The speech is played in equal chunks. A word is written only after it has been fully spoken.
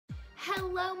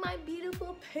Hello my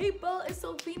beautiful people, it's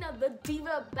Sofina the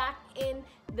Diva back in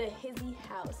the Hizzy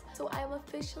house. So I am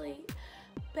officially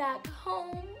back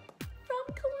home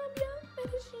from Colombia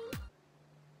Medellín.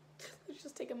 Let's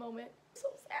just take a moment. So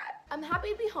sad. I'm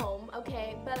happy to be home,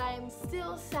 okay, but I am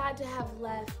still sad to have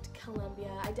left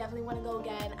Colombia. I definitely want to go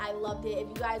again. I loved it. If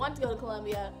you guys want to go to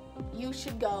Colombia, you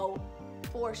should go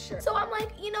for sure. So I'm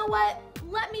like, you know what?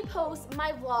 Let me post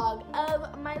my vlog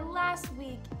of my last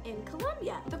week in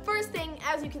Colombia. The first thing,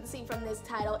 as you can see from this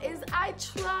title, is I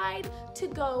tried to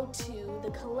go to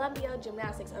the Colombia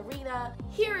Gymnastics arena.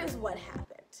 Here is what happened.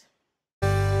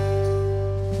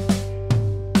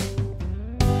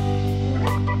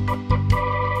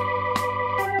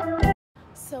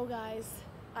 So guys,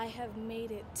 I have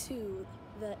made it to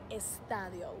the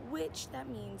estadio, which that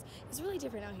means it's really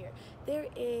different out here. There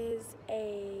is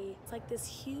it's like this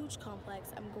huge complex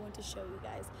I'm going to show you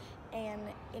guys, and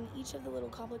in each of the little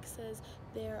complexes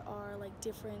there are like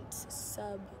different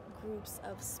subgroups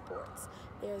of sports.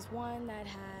 There's one that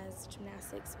has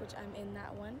gymnastics, which I'm in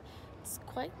that one. It's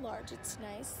quite large, it's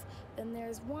nice. Then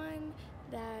there's one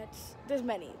that, there's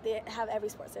many, they have every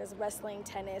sport. There's wrestling,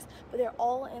 tennis, but they're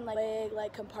all in like big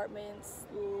like compartments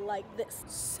like this.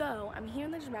 So I'm here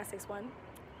in the gymnastics one.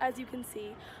 As you can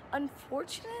see,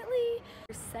 unfortunately,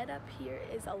 the setup here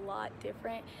is a lot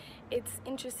different. It's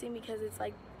interesting because it's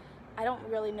like, I don't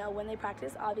really know when they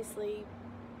practice. Obviously,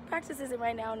 practice isn't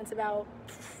right now and it's about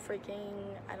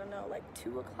freaking, I don't know, like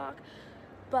 2 o'clock.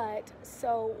 But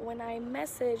so when I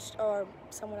messaged, or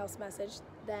someone else messaged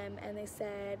them, and they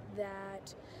said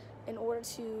that in order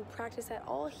to practice at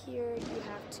all here, you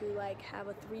have to like have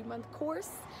a 3-month course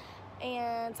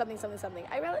and something.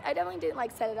 I definitely didn't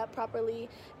like set it up properly.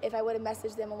 If I would have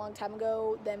messaged them a long time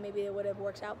ago, then maybe it would have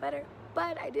worked out better.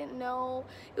 But I didn't know.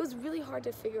 It was really hard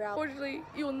to figure out. Fortunately,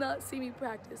 you will not see me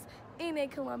practice in a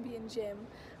Colombian gym.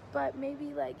 But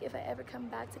maybe like if I ever come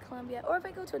back to Colombia, or if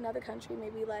I go to another country,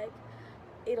 maybe like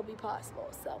it'll be possible.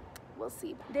 So we'll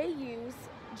see. They use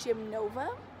Gymnova,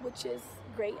 which is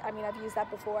great. I mean, I've used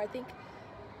that before. I think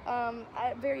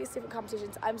at various different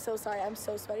competitions. I'm so sorry, I'm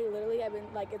so sweaty. Literally, I've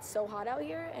been like, it's so hot out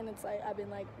here, and it's like I've been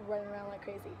like running around like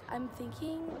crazy. I'm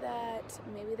thinking that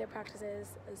maybe their practice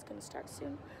is gonna start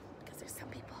soon, because there's some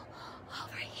people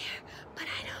over here, but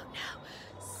I don't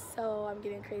know. So I'm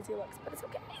getting crazy looks, but it's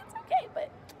okay, but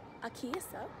aquí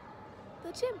está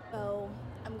the gym. So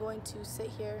I'm going to sit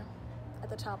here at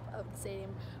the top of the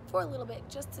stadium for a little bit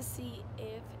just to see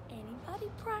if anybody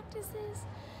practices.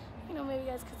 You know, maybe you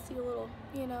guys could see a little,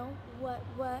 you know, what.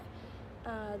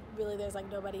 Really, there's like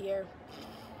nobody here.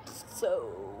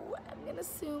 So I'm gonna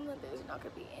assume that there's not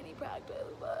gonna be any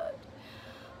practice, but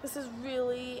this is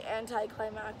really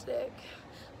anticlimactic.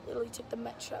 Literally took the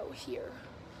metro here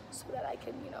so that I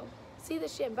can, you know, see the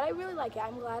gym. But I really like it.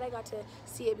 I'm glad I got to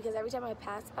see it, because every time I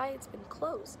pass by, it's been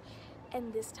closed.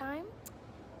 And this time,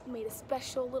 made a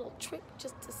special little trip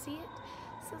just to see it,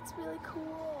 so it's really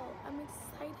cool. I'm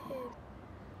excited.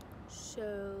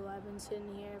 So I've been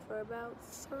sitting here for about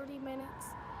 30 minutes.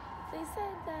 They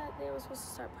said that they were supposed to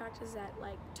start practice at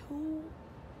like 2,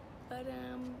 but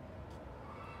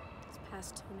it's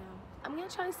past 2 now. I'm gonna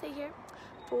try to stay here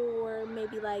for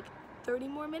maybe like 30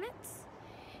 more minutes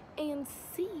and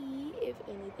see if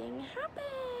anything happens.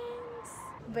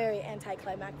 Very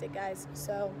anticlimactic, guys.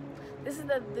 So this is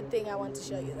the thing I want to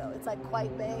show you though. It's like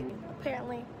quite big.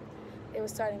 Apparently they were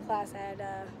starting class at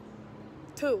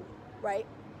 2, right?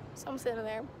 So I'm sitting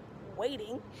there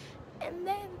waiting, and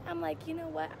then I'm like, you know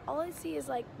what, all I see is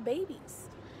like babies.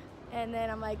 And then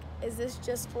I'm like, is this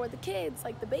just for the kids,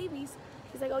 like the babies?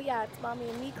 He's like, oh yeah, it's mommy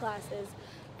and me classes,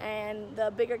 and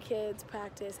the bigger kids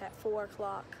practice at 4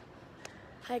 o'clock.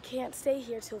 I can't stay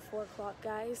here till 4 o'clock,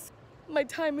 guys. My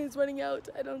time is running out.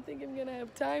 I don't think I'm gonna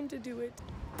have time to do it.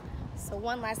 So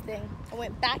one last thing, I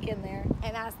went back in there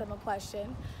and asked them a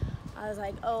question. I was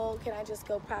like, oh, can I just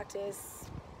go practice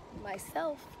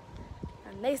myself?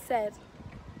 And they said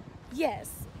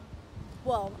yes.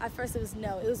 Well, at first it was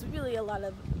no. It was really a lot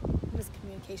of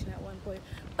miscommunication at one point.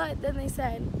 But then they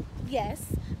said yes,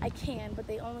 I can, but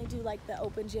they only do like the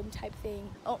open gym type thing.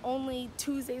 Only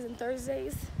Tuesdays and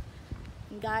Thursdays.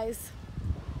 And guys,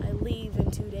 I leave in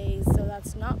 2 days, so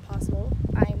that's not possible.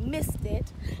 I missed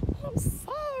it. I'm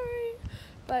sorry,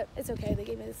 but it's okay. They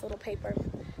gave me this little paper.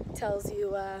 It tells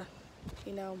you,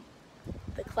 you know,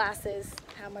 the classes,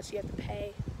 how much you have to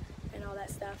pay, and all that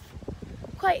stuff.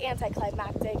 Quite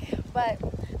anticlimactic, but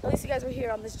at least you guys were here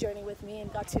on this journey with me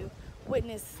and got to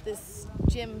witness this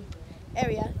gym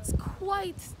area. It's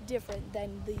quite different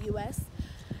than the US.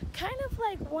 Kind of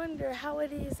like wonder how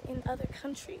it is in other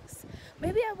countries.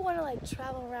 Maybe I want to like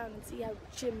travel around and see how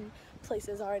gym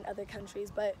places are in other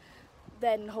countries, but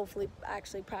then hopefully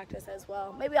actually practice as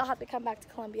well. Maybe I'll have to come back to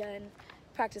Colombia and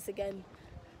practice again.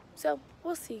 So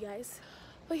we'll see, guys.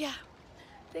 But yeah,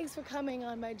 thanks for coming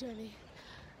on my journey.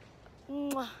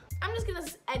 Mwah. I'm just gonna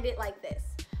end it like this.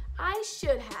 I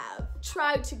should have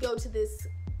tried to go to this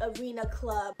arena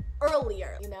club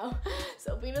earlier, you know?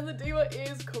 So being in the diva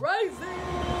is crazy.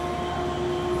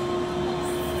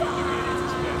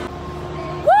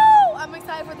 Woo! I'm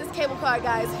excited for this cable car,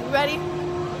 guys. You ready?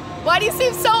 Why do you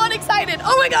seem so unexcited?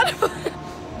 Oh my god!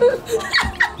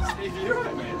 You're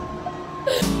right, man.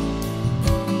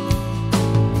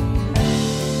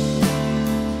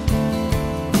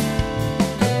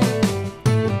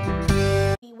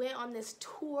 On this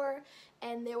tour,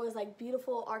 and there was like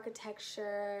beautiful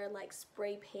architecture, like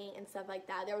spray paint and stuff like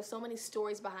that. There were so many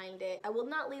stories behind it. I will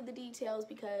not leave the details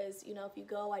because, you know, if you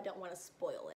go, I don't want to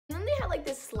spoil it. And then they had like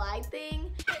this slide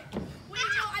thing. Wait,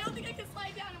 no, I don't think I can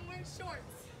slide down. I'm wearing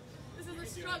shorts. This is a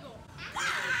struggle.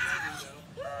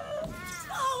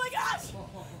 Oh my gosh!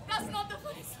 That's not the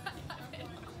funny slide I've been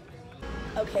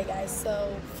on. Okay guys,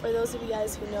 so for those of you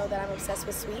guys who know that I'm obsessed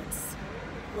with sweets,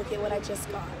 look at what I just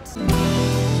got.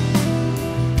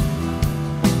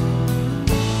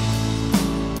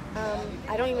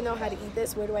 I don't even know how to eat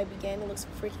this. Where do I begin? It looks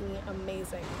freaking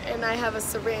amazing. And I have a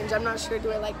syringe. I'm not sure, do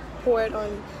I like pour it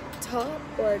on top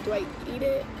or do I eat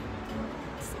it?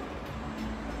 Let's see.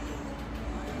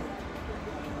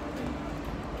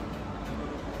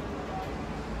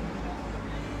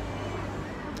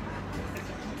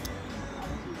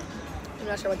 I'm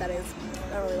not sure what that is.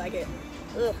 I don't really like it.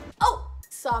 Ugh. Oh!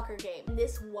 Soccer game.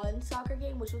 This one soccer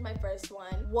game, which was my first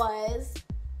one, was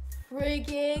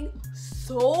freaking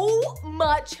so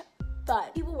much fun.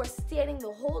 People were standing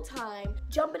the whole time,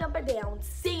 jumping up and down,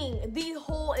 singing the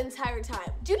whole entire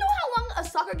time. Do you know how long a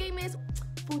soccer game is?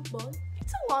 Football.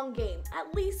 It's a long game,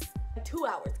 at least 2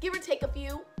 hours, give or take a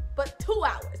few, but 2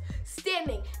 hours.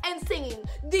 Standing and singing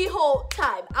the whole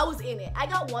time. I was in it. I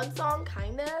got one song,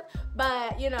 kind of,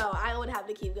 but you know, I would have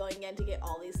to keep going again to get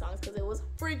all these songs because it was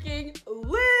freaking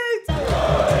lit.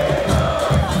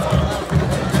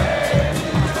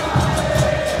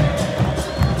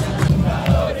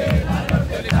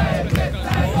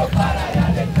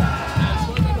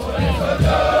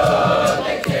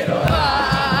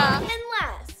 And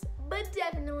last, but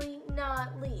definitely not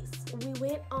least, we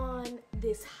went on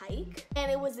this hike,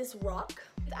 and it was this rock.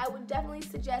 I would definitely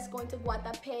suggest going to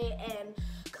Guatapé and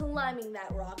climbing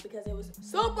that rock because it was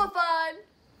super fun.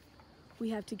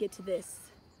 We have to get to this.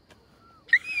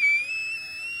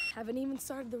 Haven't even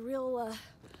started the real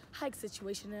hike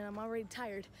situation and I'm already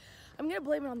tired. I'm gonna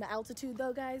blame it on the altitude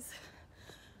though, guys.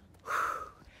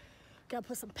 Gotta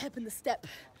put some pep in the step.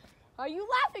 Are you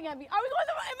laughing at me? Are we going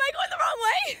the wrong? Am I going the wrong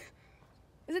way?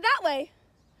 Is it that way?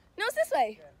 No, it's this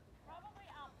way. Probably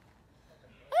up.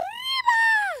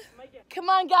 Arriba! Come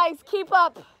on, guys, keep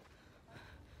up.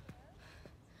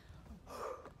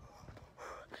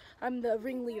 I'm the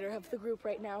ringleader of the group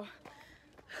right now.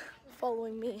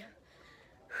 Following me.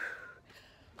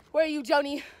 Where are you,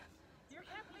 Joni? You're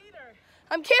camp leader.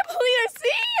 I'm camp leader,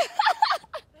 see?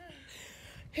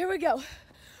 Here we go.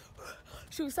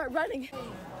 Should we start running?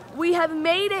 We have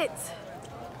made it.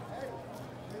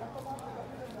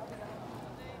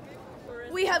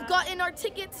 We have gotten our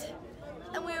tickets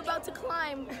and we're about to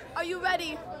climb. Are you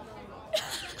ready?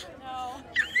 No.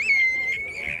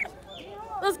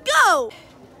 Let's go.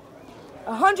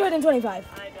 125.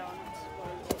 I don't.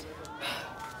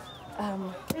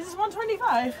 This is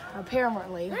 125.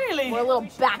 Apparently. Really? We're a little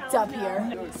backed up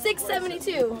here.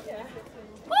 672.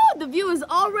 Oh, the view is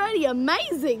already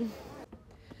amazing.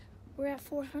 We're at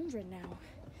 400 now.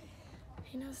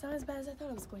 You know, it's not as bad as I thought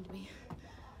it was going to be.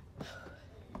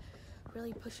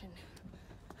 Really pushing.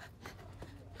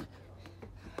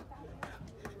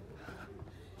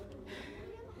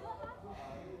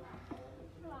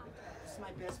 This is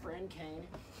my best friend, Kane.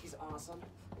 He's awesome.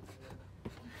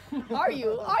 Are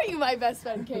you? Are you my best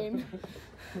friend, Kane?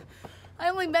 I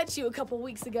only met you a couple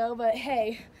weeks ago, but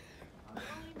hey,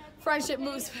 friendship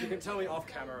moves. You can tell me off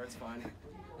camera, it's fine.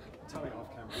 Tell me off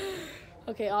camera.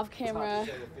 Okay, off It's camera. hard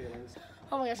to show your feelings.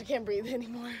 Oh my gosh, I can't breathe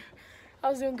anymore. I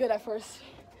was doing good at first.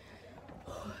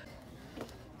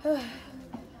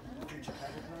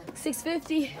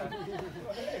 650.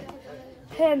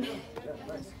 10.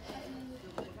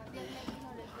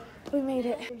 We made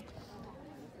it.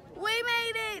 We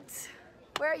made it!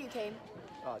 Where are you, Kane?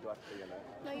 Oh, do I have to figure that?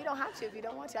 No, you don't have to if you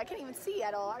don't want to. I can't even see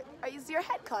at all. Is your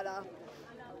head cut off?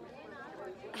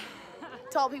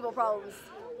 Tall people problems.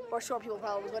 Or short people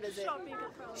problems. What is it? Short people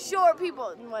problems. Short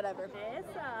people. Whatever.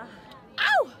 Esa.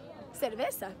 Ow!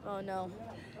 Cerveza. Oh no.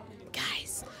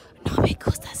 Guys, no me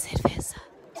gusta cerveza.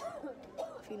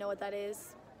 you know what that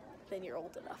is, then you're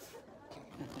old enough.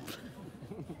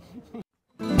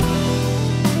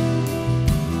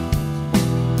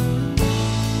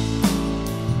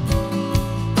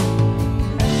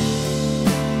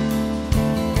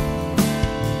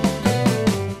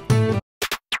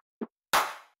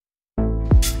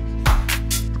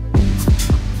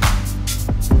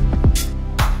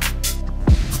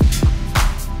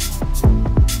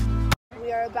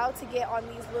 We are about to get on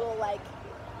these little like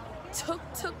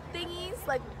tuk-tuk thingies.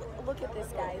 Like, look at this,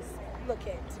 guys. Look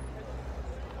it.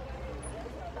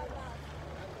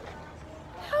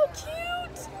 How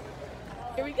cute!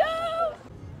 Here we go!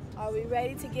 Are we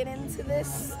ready to get into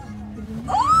this?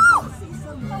 Oh!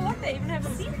 Oh, look, they even have a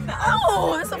seatbelt.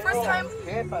 Oh, that's the first time.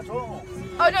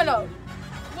 Oh, no.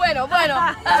 Bueno.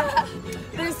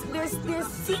 There's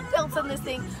seatbelts on this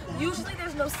thing. Usually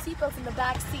there's no seatbelts in the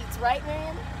back seats, right,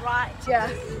 Marian? Right. Yeah.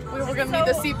 We were gonna need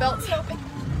the seatbelts.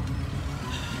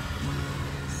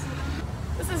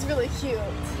 This is really cute.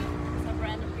 Some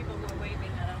random people who are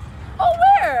waving at us. Oh,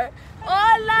 where?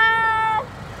 Hola!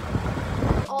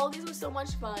 All these were so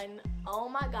much fun. Oh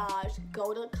my gosh.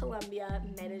 Go to Colombia,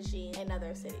 Medellín, and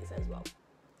other cities as well.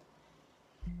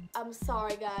 I'm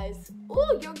sorry, guys.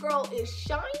 Oh, your girl is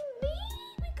shiny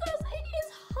because it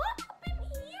is hot up in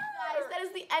here. Guys, that is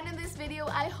the end of this video.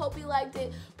 I hope you liked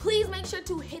it. Please make sure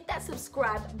to hit that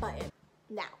subscribe button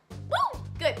now. Woo!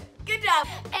 Good job.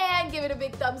 And give it a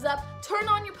big thumbs up. Turn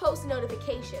on your post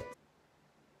notifications.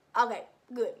 Okay,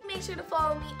 good. Make sure to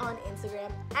follow me on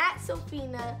Instagram at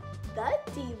Sofina the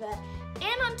Diva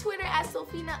and on Twitter at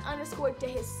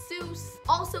Sofina_DeJesus.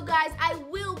 Also, guys, I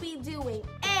will be doing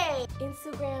a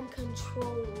Instagram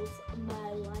controls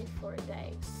my life for a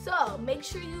day. So make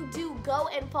sure you do go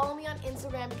and follow me on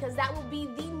Instagram because that will be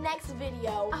the next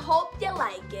video. I hope you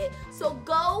like it. So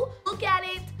go look at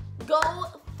it. Go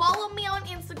follow me on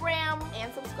Instagram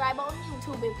and subscribe on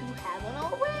YouTube if you haven't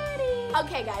already.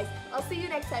 Okay, guys, I'll see you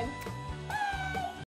next time.